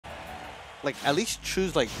like at least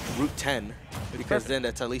choose like route 10 because then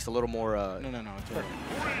that's at least a little more. No.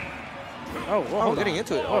 Oh, well, we're getting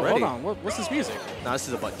into it already. Hold on. What's this music? No, this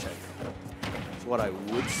is a button check. Is what I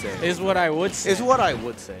would say. Is what I would say. Is what I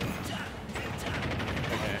would say.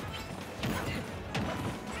 Okay.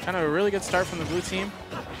 Kind of a really good start from the blue team.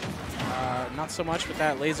 Not so much with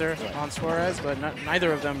that laser on Suarez, but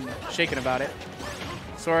neither of them shaking about it.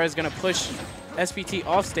 Suarez going to push SPT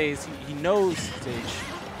off stage. He knows stage.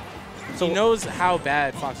 So he knows how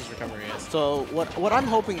bad Fox's recovery is. So what I'm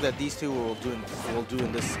hoping that these two will do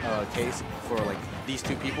in this case for like these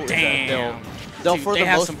two people is that they'll for the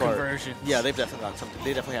most part. Conversions. Yeah, they've definitely got something.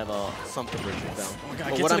 They definitely have some conversions down. Oh my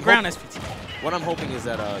God, get to the ground, SPT. What I'm hoping is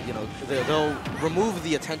that you know they'll remove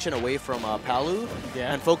the attention away from Palu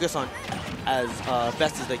and focus on as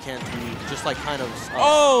best as they can to just like kind of.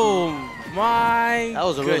 Oh my! That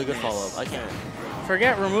was a really good follow-up. I can't.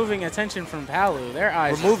 Forget removing attention from Palu. Their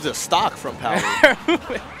eyes. Remove the stock from Palu.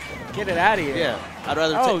 Get it out of here. Yeah, I'd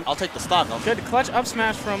rather. I'll take the stock. Good clutch up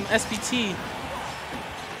smash from SPT.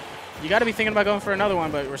 You got to be thinking about going for another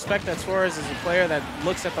one, but respect that Suarez is a player that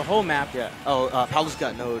looks at the whole map. Yeah. Oh, Palu's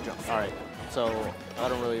got no jump. All right. So I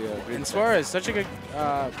don't really agree. And Suarez is such a good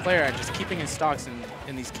player at just keeping his stocks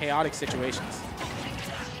in these chaotic situations.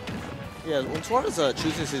 Yeah, when Suarez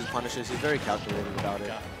chooses his punishes, he's very calculated about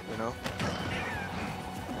it. You know.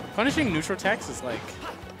 Punishing neutral techs is like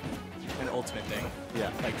an ultimate thing.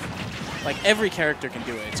 Yeah. Like every character can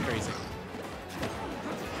do it. It's crazy.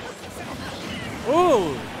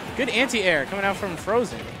 Ooh, good anti-air coming out from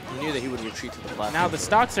Frozen. He knew that he would retreat to the platform. Now the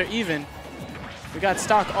stocks are even. We got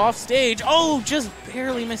stock off stage. Oh, just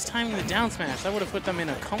barely mistiming the down smash. That would have put them in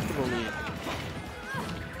a comfortable lead.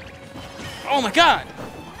 Oh my God!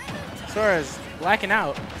 Suarez lacking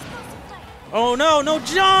out. Oh no, no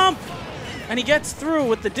jump! And he gets through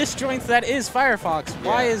with the disjoints that is Firefox.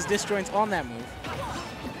 Why is disjoints on that move?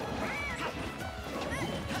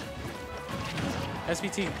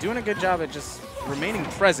 SPT doing a good job at just remaining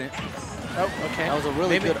present. Oh, okay. That was a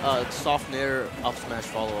really good soft nair up smash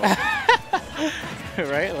follow-up.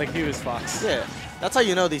 Right? Like he was Fox. Yeah. That's how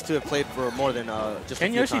you know these two have played for more than just Can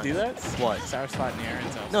a few Yoshi times. do that? What? Sour spot nair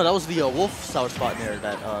and No, that was the Wolf sour spot nair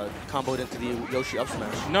that comboed into the Yoshi up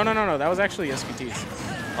smash. No. That was actually SPT's.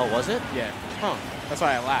 Oh, was it? Yeah. Huh. That's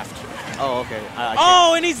why I laughed. Oh, okay.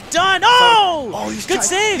 Oh, and he's done. Oh! Oh, he's good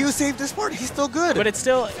save. He saved this part. He's still good. But it's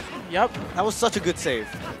still, yep. That was such a good save.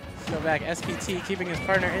 Go back. SPT keeping his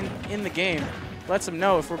partner in the game. Lets him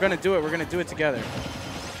know if we're going to do it, we're going to do it together.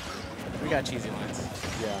 We got cheesy lines.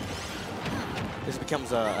 Yeah. This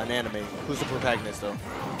becomes an anime. Who's the protagonist, though?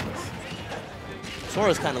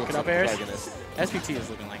 Sora's kind of looks like the protagonist. SPT is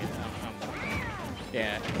looking like it now.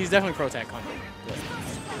 Yeah, he's definitely pro-tag content. Yeah.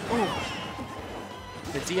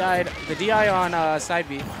 The DI on side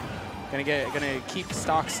B. Gonna keep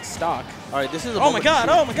stocks stock. All right, this is. Oh my God!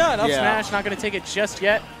 Oh my God! Up smash, not gonna take it just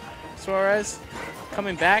yet. Suarez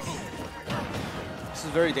coming back. This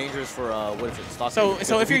is very dangerous for what is it? Stock. So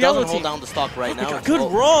if you're yellow team, hold down the stock right now. Good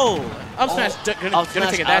roll. Up smash gonna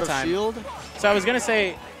take it that time. Shield. So I was gonna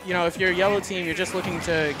say, you know, if you're yellow team, you're just looking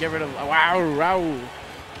to get rid of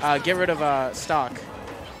get rid of stock,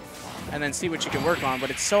 and then see what you can work on. But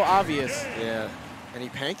it's so obvious. Yeah. And he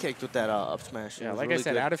pancaked with that up smash. Yeah, like really I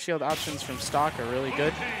said, out of shield options from stock are really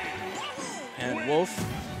good. And Wolf,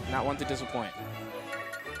 not one to disappoint.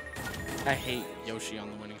 I hate Yoshi on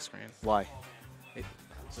the winning screen. Why?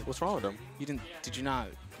 What's wrong with him? You didn't? Did you not?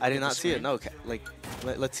 I did not see it. No, like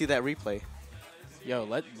let's see that replay. Yo,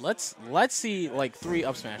 let's see like 3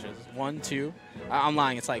 up smashes. 1, 2. I'm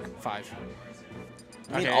lying. It's like 5.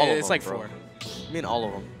 I mean okay, all of it's them, like 4. I mean all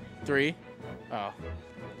of them. 3. Oh,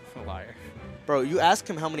 I'm a liar. Bro, you ask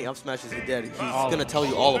him how many up smashes he did. He's gonna tell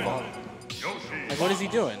you all of them. Like, what is he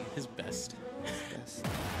doing? His best.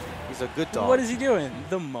 He's a good dog. What is he doing?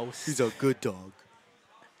 The most. He's a good dog.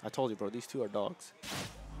 I told you, bro. These two are dogs.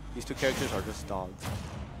 These two characters are just dogs.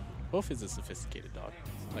 Wolf is a sophisticated dog.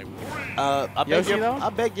 Like,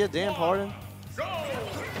 I beg your damn pardon.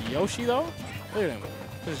 Yoshi though, look at him.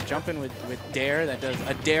 Just jumping with dare that does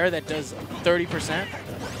 30%.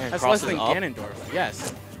 That's less than Ganondorf.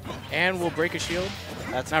 Yes. And will break a shield.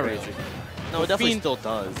 That's not crazy. really. No, it definitely still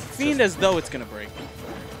does. Fiend as though it's gonna break.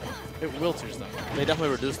 It wilters them. They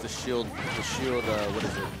definitely reduce the shield. What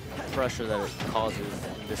is it? Pressure that it causes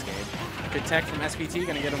in this game. Good tech from SPT.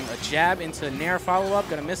 Gonna get him a jab into nair follow up.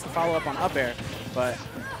 Gonna miss the follow up on up air, but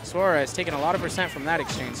Suarez taking a lot of percent from that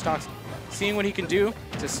exchange. Stock's seeing what he can do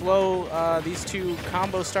to slow these two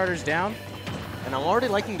combo starters down. And I'm already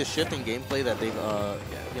liking the shift in gameplay that they've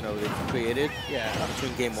they've created. Yeah.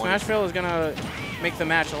 Between game 1. Smashville is gonna make the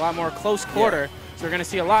match a lot more close quarter. So we're gonna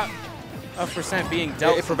see a lot of percent being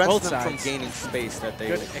dealt it from prevents both them sides. from gaining space that they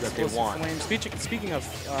want. Flame. Speaking of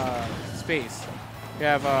space, we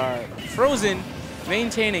have Frozen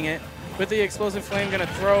maintaining it with the explosive flame, gonna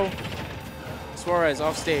throw Suarez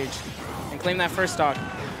off stage and claim that first stock.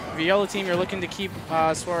 If you're yellow team, you're looking to keep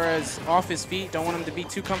Suarez off his feet. Don't want him to be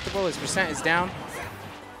too comfortable. His percent is down,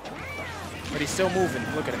 but he's still moving.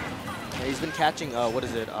 Look at him. Yeah, he's been catching what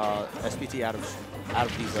is it? SPT out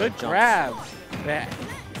of these Good jumps. grab. That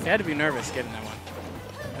he had to be nervous getting that one.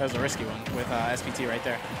 That was a risky one with SPT right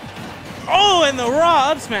there. Oh, and the raw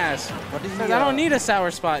up smash. What did he, I don't need a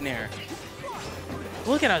sour spot in here.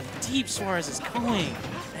 Look at how deep Suarez is going.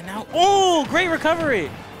 And now, oh, great recovery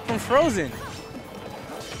from Frozen.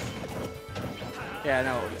 Yeah,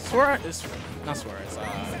 no, Suarez, not Suarez,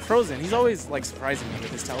 Frozen, he's always like surprising me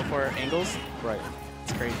with his teleport angles. Right.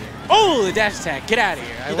 It's crazy. Oh, the dash attack, get out of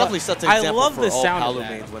here. He definitely sets an example for the all sound Palu of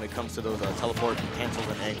that. mains when it comes to those teleport cancels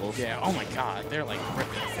and angles. Yeah, oh my god, they're like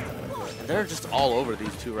ripping. And they're just all over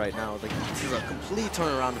these two right now. Like, this is a complete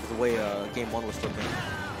turnaround of the way Game 1 was looking.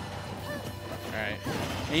 Alright.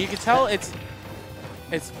 And you can tell it's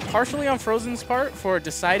partially on Frozen's part for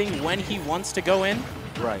deciding when he wants to go in.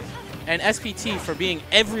 Right. And SPT for being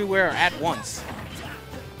everywhere at once.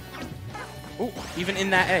 Ooh, even in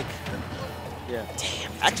that egg. Yeah.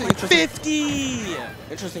 Damn, Actually, 50!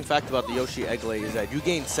 Interesting fact about the Yoshi egg lay is that you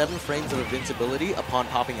gain 7 frames of invincibility upon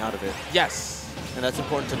popping out of it. Yes. And that's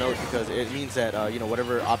important to note because it means that, you know,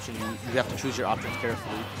 whatever option you have to choose your options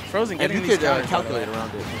carefully. Frozen getting and you these could counters, calculate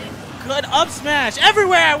around it. Good up smash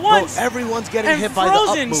everywhere at once. Bro, everyone's getting and hit by the up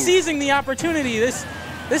Frozen move. seizing the opportunity. This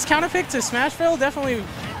counter pick to smash fail definitely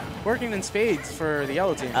working in spades for the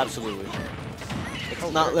yellow team. Absolutely.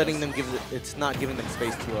 It's not letting them it's not giving them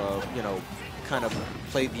space to you know, kind of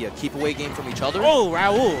play the keep away game from each other. Oh,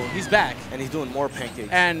 Raul, he's back. And he's doing more pancakes.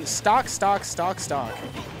 And stock.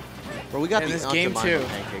 Bro, we got in the this game too.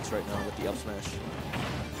 pancakes right now with the up smash.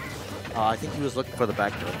 I think he was looking for the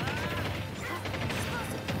back throw.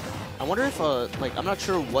 I wonder if, like, I'm not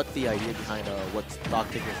sure what the idea behind what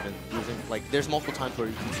Stocktaker's been using. Like, there's multiple times where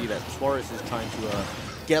you can see that Suarez is trying to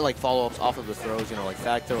get, like, follow-ups off of the throws, you know, like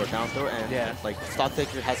back throw or down throw, and, like,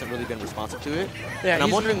 Stocktaker hasn't really been responsive to it. Yeah, and I'm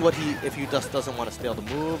wondering if he just doesn't want to stale the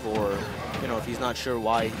move, or, you know, if he's not sure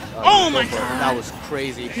why. Oh my god! That was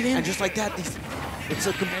crazy. And just like that, it's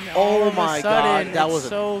a oh my god, that was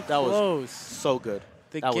so close. So good.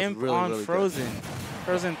 The that gimp was really, on really Frozen. Good.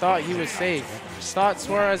 Frozen thought he was safe. Thought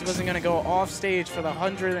Suarez wasn't going to go off stage for the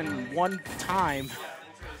 101th time.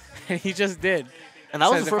 And he just did. And that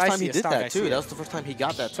was the first time he did that, too. That was the first time he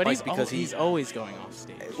got that spike because he's always going off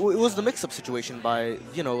stage. It was the mix-up situation by,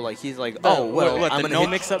 you know, like, he's like, I'm going to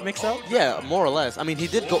mix-up? Yeah, more or less. I mean, he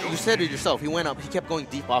did go, you said it yourself, he went up, he kept going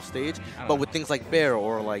deep off stage, but with things like Bear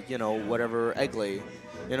or, like, you know, whatever, Egg Lay.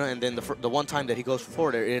 You know, and then the one time that he goes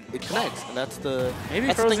forward, it connects, and that's the thing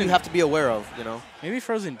you have to be aware of. You know, maybe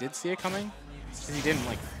Frozen did see it coming, because he didn't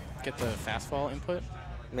like get the fastball input.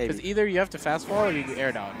 Maybe because either you have to fastball or you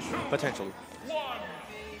air dodge. Potentially.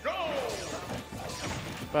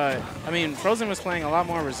 But I mean, Frozen was playing a lot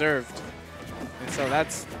more reserved, and so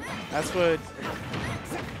that's what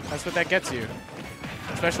that gets you.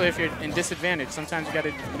 Especially if you're in disadvantage, sometimes you got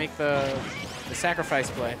to make the sacrifice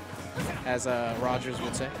play, as Rogers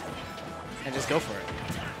would say, and just go for it.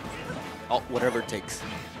 Oh, whatever it takes.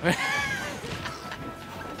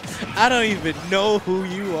 I don't even know who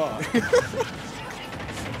you are.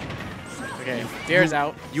 Okay, Dare's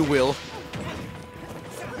out. You will.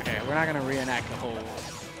 Okay, we're not gonna reenact the whole.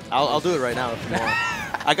 I'll do it right now if you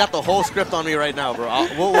want. I got the whole script on me right now, bro.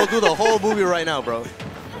 We'll do the whole movie right now, bro.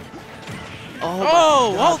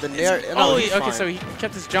 Oh, well, okay, so he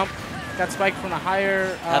kept his jump. Got spiked from a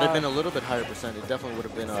higher. Had it been a little bit higher percent, it definitely would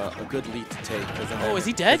have been a good lead to take. Oh, is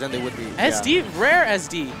he dead? Then they would be. SD, rare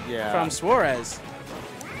SD from Suarez.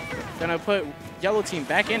 Gonna put yellow team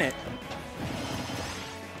back in it.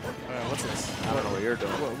 What's this? I don't know what you're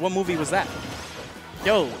doing. What movie was that?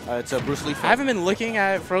 Yo, it's a Bruce Lee film. I haven't been looking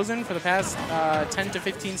at Frozen for the past 10 to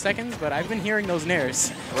 15 seconds, but I've been hearing those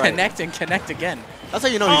nairs connect and connect again. That's how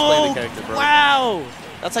you know he's playing the character, bro. Wow!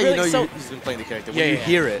 That's how you know he's been playing the character, when you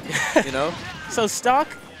hear it, you know? So Stock,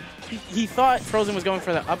 he thought Frozen was going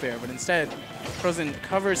for the up air, but instead Frozen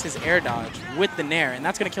covers his air dodge with the nair, and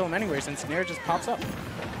that's going to kill him anyway since nair just pops up.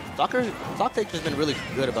 Stocktaker's been really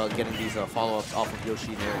good about getting these follow-ups off of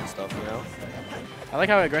Yoshi nair and stuff, you know? I like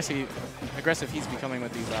how aggressive he's becoming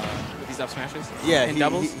with these up smashes. Yeah, in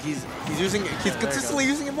doubles. He's consistently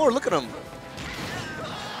using it more. Look at him.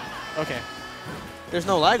 Okay. There's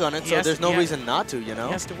no lag on it, so there's no reason not to, you know?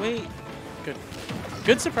 He has to wait.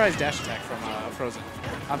 Good surprise dash attack from Frozen.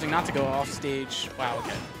 Opting not to go off stage. Wow,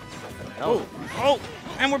 okay. Oh, oh,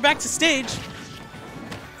 and we're back to stage.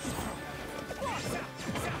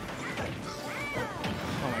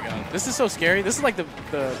 Oh my god, this is so scary. This is like the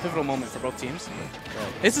pivotal moment for both teams.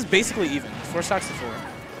 Right. This is basically even. 4 stocks to 4.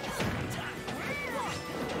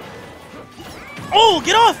 Oh,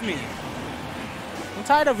 get off me! I'm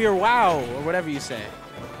tired of your wow, or whatever you say.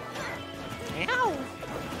 Ow.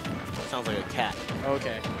 Sounds like a cat.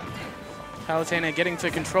 Okay. Palutena getting to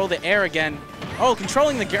control the air again. Oh,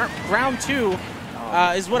 controlling the ground too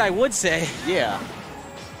is what I would say. Yeah.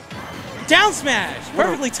 Down smash!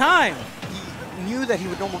 Perfectly timed! He knew that he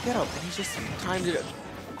would normal get up, and he just timed it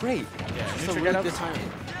great. Yeah, it's a really good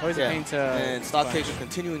timing. Always a pain to... And Stocktaker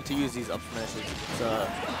continuing to use these up smashes.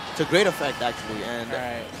 It's a great effect, actually, and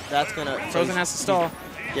that's going to... Frozen has to stall.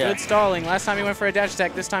 Yeah. Good stalling. Last time he went for a dash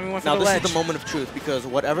attack. This time he went for the ledge. Now, this is the moment of truth, because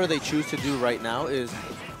whatever they choose to do right now is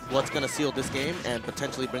what's going to seal this game and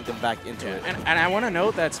potentially bring them back into it. And I want to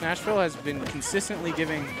note that Smashville has been consistently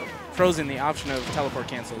giving Frozen the option of teleport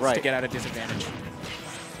cancels to get out of disadvantage.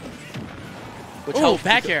 Oh,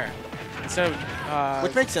 back air. So,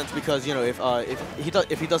 which makes sense because, you know, if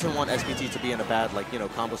he doesn't want SPT to be in a bad, like, you know,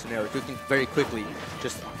 combo scenario, he can very quickly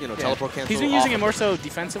just, you know, teleport cancel. He's been using it more so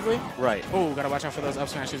defensively. Right. Oh, gotta watch out for those up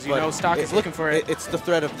smashes. You know, Stock is looking for it. It's the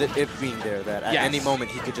threat of it being there that at any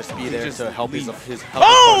moment he could just be there to help his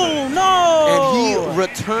Oh, no! And he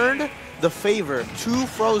returned the favor to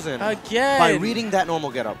Frozen again by reading that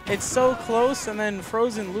normal getup. It's so close, and then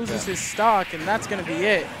Frozen loses his stock, and that's gonna be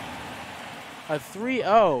it. A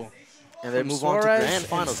 3-0. And then move on to Grand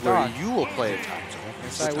Finals where you will play it.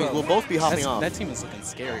 Yes, we'll both be hopping off. That team is looking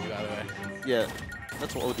scary, by the way. Yeah,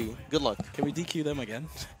 that's what OD. Good luck. Can we DQ them again?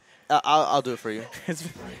 I'll do it for you. It's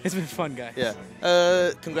been fun, guys. Yeah.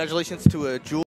 Congratulations to Juuuuul.